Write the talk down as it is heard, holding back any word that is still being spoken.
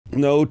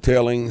No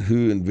telling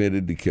who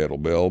invented the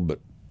kettlebell, but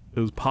it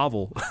was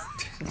Pavel.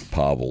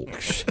 Pavel.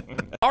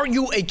 Are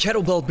you a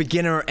kettlebell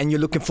beginner and you're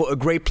looking for a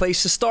great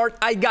place to start?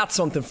 I got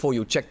something for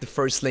you. Check the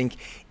first link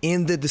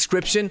in the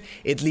description.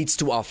 It leads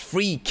to our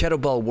free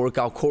kettlebell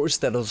workout course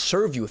that'll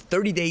serve you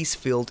 30 days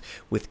filled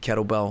with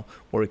kettlebell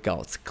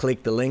workouts.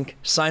 Click the link,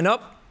 sign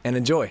up, and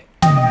enjoy.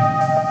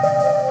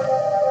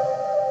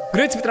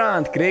 Grüezi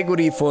miteinander,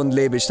 Gregory von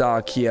Lebe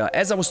stark here.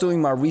 As I was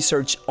doing my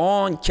research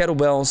on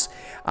kettlebells,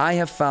 I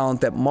have found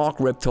that Marc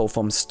Rippetoe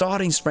from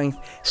Starting Strength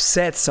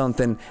said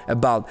something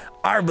about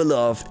our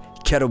beloved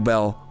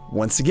kettlebell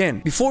once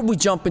again. Before we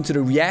jump into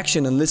the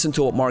reaction and listen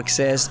to what Marc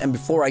says, and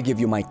before I give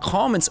you my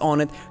comments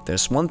on it,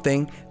 there's one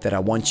thing that I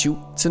want you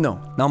to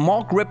know. Now,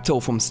 Marc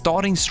Rippetoe from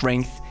Starting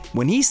Strength,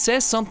 when he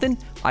says something,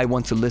 I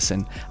want to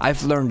listen.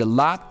 I've learned a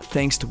lot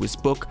thanks to his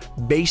book,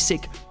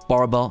 Basic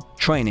Barbell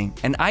Training,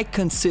 and I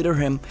consider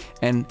him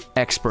an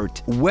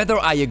expert. Whether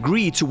I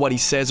agree to what he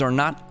says or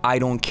not, I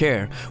don't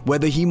care.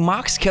 Whether he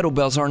mocks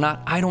kettlebells or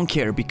not, I don't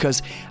care,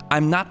 because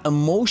I'm not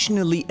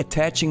emotionally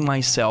attaching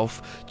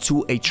myself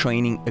to a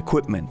training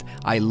equipment.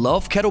 I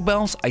love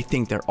kettlebells. I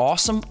think they're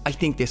awesome. I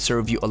think they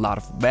serve you a lot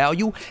of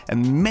value,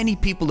 and many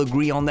people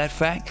agree on that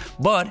fact.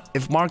 But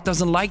if Marc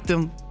doesn't like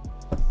them,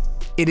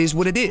 it is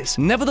what it is.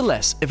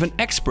 Nevertheless, if an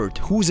expert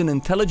who's an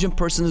intelligent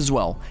person as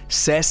well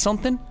says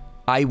something,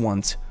 I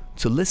want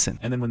to listen.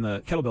 And then when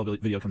the kettlebell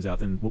video comes out,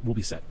 then we'll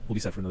be set. We'll be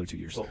set for another 2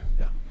 years. Cool.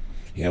 Yeah.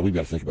 Yeah, we've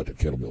got to think about that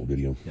kettlebell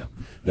video. Yeah.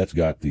 That's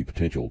got the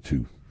potential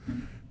to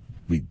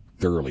be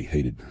thoroughly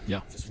hated.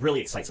 Yeah. Just really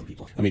excite some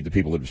people. I mean, the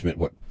people that have spent,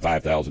 what,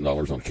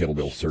 $5,000 on a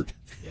kettlebell cert,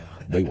 Yeah.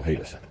 they will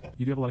hate us.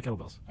 You do have a lot of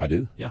kettlebells. I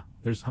do? Yeah.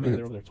 There's, how many are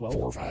there over there? 12?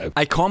 4 or 5.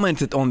 I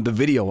commented on the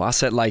video. I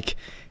said like,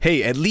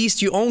 hey, at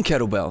least you own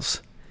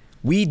kettlebells.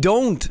 We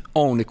don't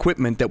own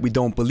equipment that we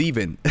don't believe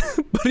in,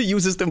 but he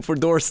uses them for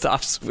door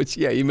stops, which,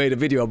 yeah, he made a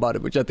video about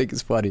it, which I think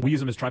is funny. We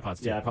use them as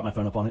tripods too. Yeah, I put my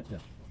phone up on it. Yeah.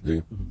 Do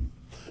you?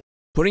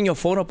 Putting your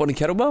phone up on a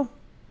kettlebell?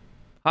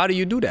 How do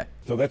you do that?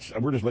 So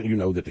we're just letting you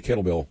know that the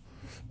kettlebell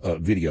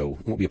video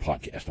won't be a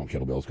podcast on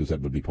kettlebells because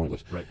that would be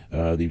pointless. Right.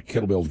 The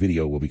kettlebells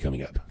video will be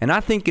coming up. And I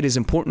think it is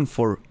important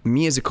for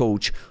me as a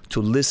coach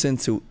to listen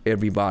to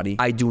everybody.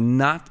 I do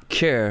not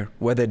care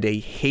whether they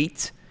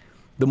hate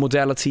the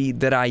modality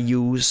that I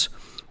use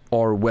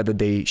or whether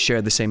they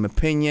share the same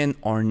opinion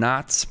or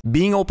not.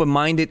 Being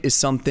open-minded is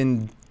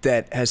something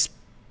that has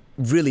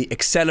really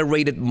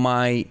accelerated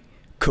my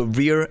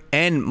career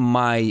and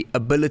my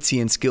ability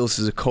and skills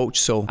as a coach,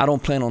 so I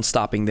don't plan on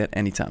stopping that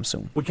anytime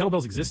soon. Would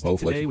kettlebells exist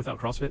Both today without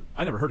CrossFit?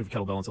 I never heard of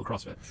kettlebell until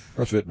CrossFit.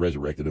 CrossFit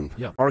resurrected them.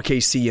 Yeah.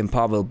 RKC and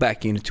Pavel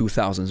back in the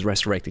 2000s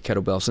resurrected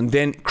kettlebells, and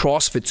then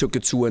CrossFit took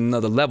it to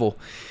another level,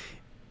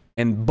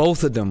 and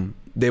both of them,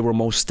 they were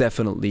most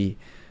definitely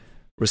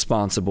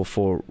responsible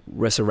for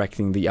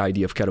resurrecting the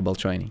idea of kettlebell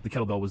training. The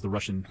kettlebell was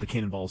the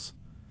cannonballs,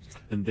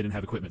 and they didn't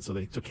have equipment, so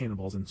they took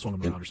cannonballs and swung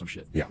them around or some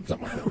shit. Yeah,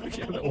 something like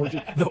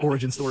that. the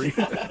origin story.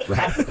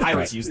 Right.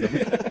 Pirates used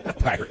them.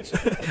 Pirates.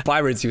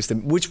 Pirates used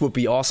them, which would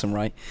be awesome,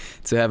 right?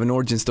 To have an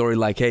origin story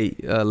like, hey,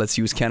 let's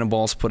use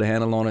cannonballs, put a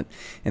handle on it,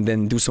 and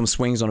then do some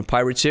swings on a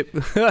pirate ship.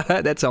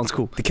 That sounds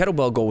cool. The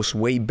kettlebell goes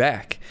way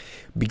back,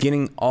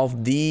 beginning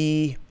of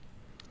the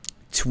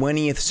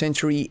 20th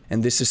century,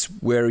 and this is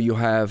where you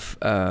have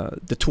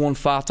the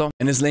Turnvater,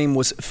 and his name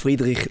was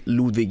Friedrich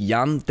Ludwig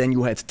Jan. Then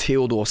you had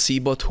Theodor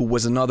Siebert, who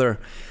was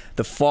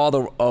the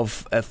father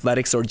of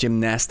athletics or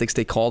gymnastics,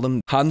 they called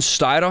him. Hans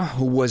Steirer,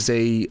 who was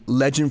a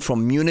legend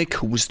from Munich,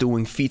 who was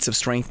doing feats of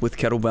strength with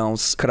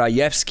kettlebells.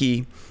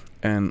 Krajewski,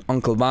 and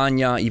Uncle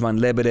Vanya, Ivan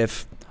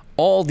Lebedev.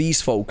 All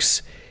these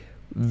folks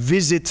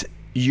visit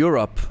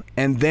Europe,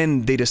 and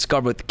then they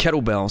discovered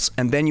kettlebells.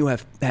 And then you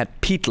had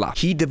Pitla.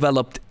 He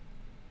developed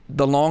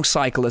the long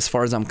cycle, as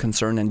far as I'm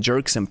concerned, and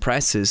jerks and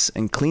presses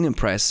and clean and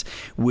press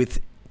with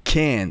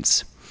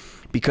cans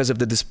because of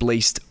the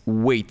displaced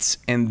weights.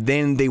 And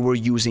then they were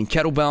using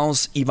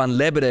kettlebells. Ivan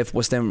Lebedev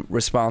was then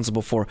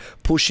responsible for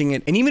pushing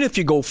it. And even if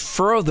you go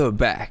further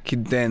back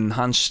than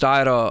Hans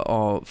Steirer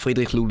or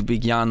Friedrich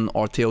Ludwig Jan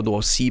or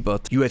Theodor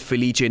Siebert, you had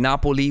Felice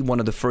Napoli, one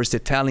of the first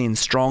Italian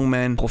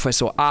strongmen,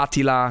 Professor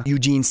Attila,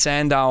 Eugene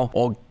Sandow,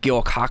 or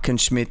Georg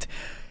Hackenschmidt.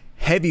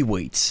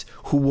 Heavyweights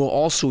who were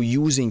also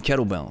using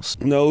kettlebells.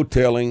 No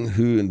telling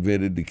who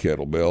invented the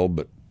kettlebell,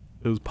 but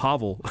It was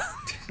Pavel.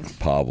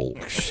 Pavel.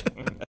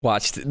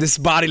 Watch this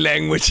body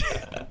language.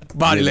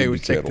 Body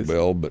language. Check this.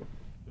 Kettlebell, but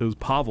It was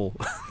Pavel.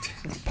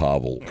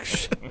 Pavel.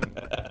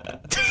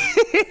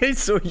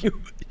 So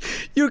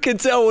you can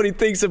tell what he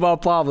thinks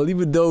about Pavel,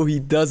 even though he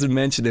doesn't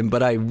mention him.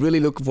 But I really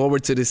look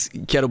forward to this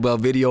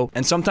kettlebell video.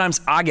 And sometimes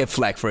I get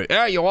flack for it.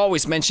 Yeah, you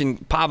always mention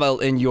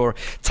Pavel in your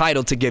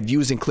title to get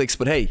views and clicks.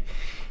 But hey,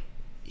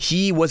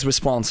 he was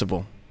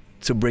responsible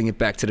to bring it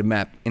back to the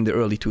map in the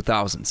early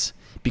 2000s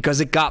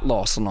because it got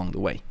lost along the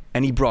way.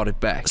 And he brought it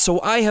back.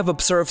 So I have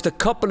observed a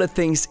couple of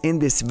things in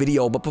this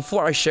video, but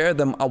before I share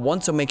them, I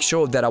want to make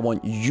sure that I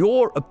want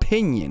your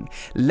opinion.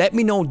 Let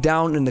me know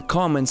down in the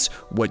comments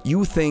what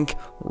you think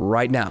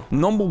right now.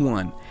 Number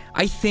one,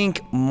 I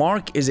think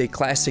Marc is a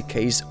classic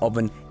case of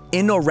an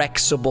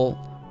anorexible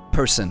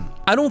person.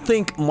 I don't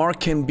think Marc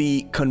can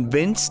be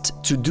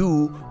convinced to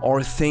do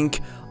or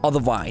think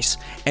otherwise.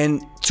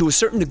 And to a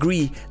certain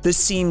degree, this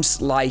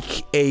seems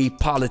like a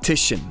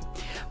politician.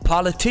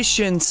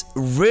 Politicians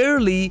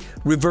rarely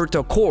revert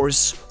their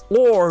course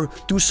or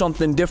do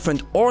something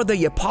different, or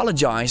they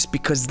apologize,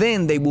 because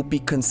then they will be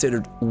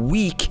considered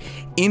weak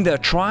in their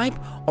tribe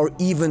or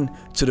even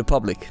to the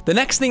public. The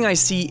next thing I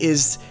see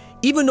is,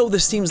 even though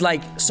this seems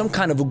like some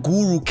kind of a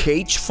guru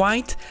cage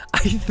fight, I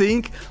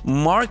think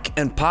Marc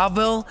and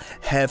Pavel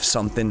have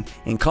something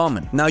in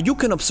common. Now, you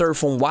can observe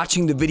from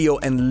watching the video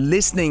and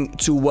listening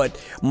to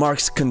what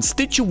Marc's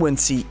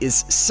constituency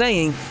is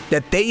saying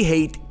that they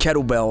hate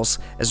kettlebells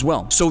as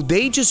well. So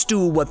they just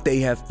do what they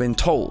have been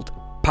told.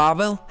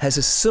 Pavel has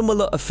a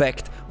similar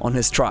effect on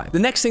his tribe. The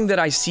next thing that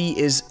I see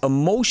is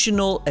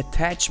emotional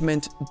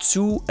attachment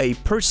to a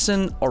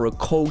person or a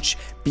coach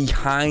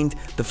behind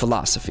the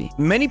philosophy.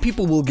 Many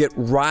people will get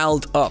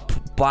riled up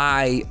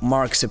by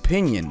Marc's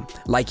opinion.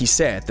 Like he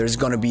said, there's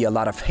gonna be a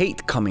lot of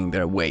hate coming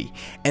their way,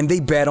 and they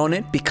bet on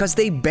it because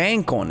they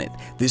bank on it.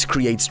 This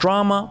creates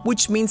drama,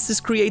 which means this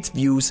creates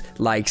views,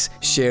 likes,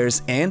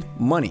 shares, and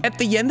money. At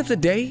the end of the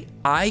day,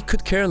 I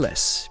could care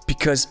less,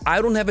 because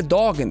I don't have a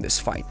dog in this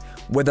fight.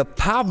 Whether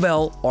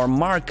Pavel or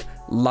Marc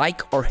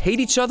like or hate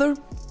each other,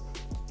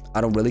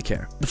 I don't really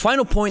care. The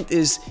final point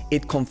is,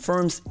 it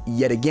confirms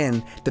yet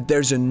again that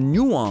there's a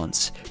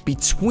nuance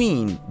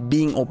between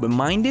being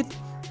open-minded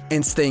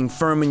and staying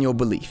firm in your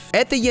belief.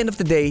 At the end of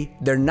the day,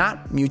 they're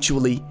not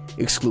mutually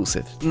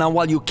exclusive. Now,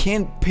 while you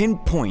can't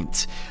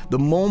pinpoint the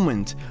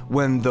moment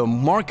when the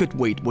market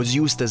weight was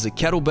used as a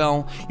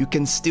kettlebell, you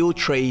can still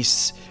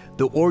trace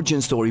the origin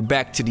story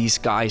back to these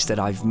guys that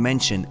I've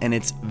mentioned, and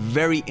it's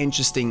very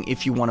interesting.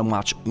 If you want to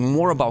watch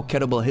more about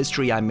kettlebell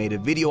history, I made a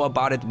video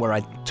about it where I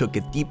took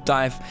a deep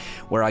dive,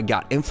 where I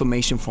got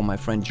information from my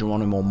friend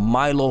Geronimo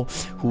Milo,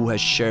 who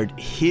has shared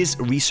his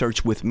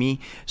research with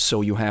me,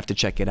 so you have to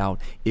check it out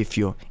if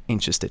you're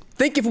interested.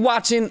 Thank you for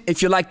watching.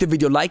 If you liked the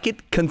video, like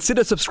it,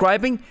 consider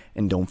subscribing,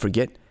 and don't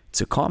forget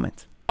to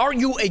comment. Are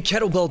you a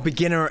kettlebell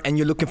beginner and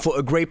you're looking for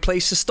a great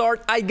place to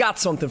start? I got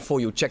something for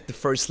you. Check the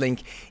first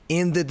link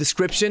in the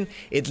description.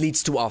 It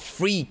leads to our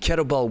free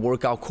kettlebell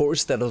workout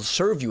course that'll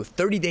serve you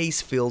 30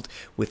 days filled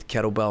with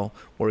kettlebell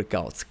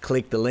workouts.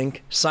 Click the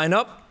link, sign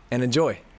up, and enjoy.